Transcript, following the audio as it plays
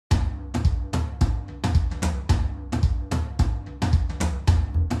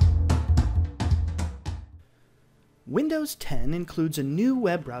Windows 10 includes a new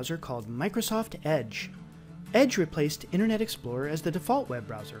web browser called Microsoft Edge. Edge replaced Internet Explorer as the default web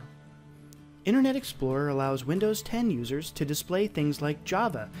browser. Internet Explorer allows Windows 10 users to display things like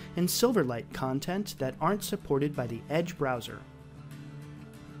Java and Silverlight content that aren't supported by the Edge browser.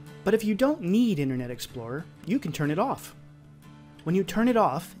 But if you don't need Internet Explorer, you can turn it off. When you turn it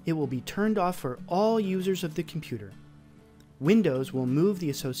off, it will be turned off for all users of the computer. Windows will move the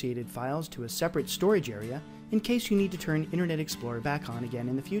associated files to a separate storage area in case you need to turn Internet Explorer back on again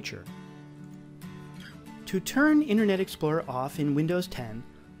in the future. To turn Internet Explorer off in Windows 10,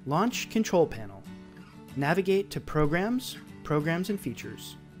 launch Control Panel. Navigate to Programs, Programs and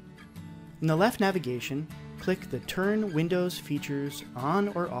Features. In the left navigation, click the Turn Windows Features On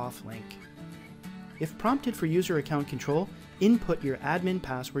or Off link. If prompted for user account control, input your admin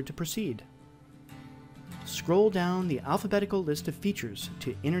password to proceed. Scroll down the alphabetical list of features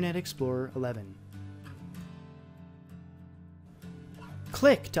to Internet Explorer 11.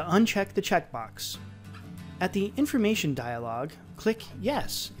 Click to uncheck the checkbox. At the Information dialog, click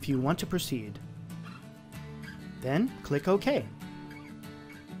Yes if you want to proceed. Then click OK.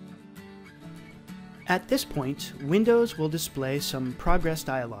 At this point, Windows will display some progress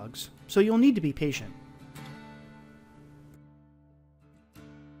dialogues, so you'll need to be patient.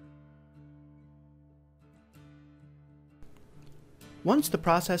 Once the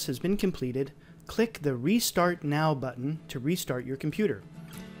process has been completed, click the Restart Now button to restart your computer.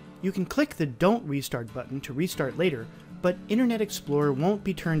 You can click the Don't Restart button to restart later, but Internet Explorer won't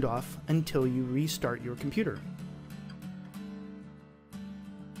be turned off until you restart your computer.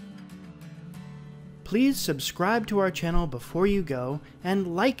 Please subscribe to our channel before you go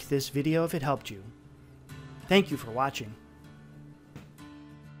and like this video if it helped you. Thank you for watching.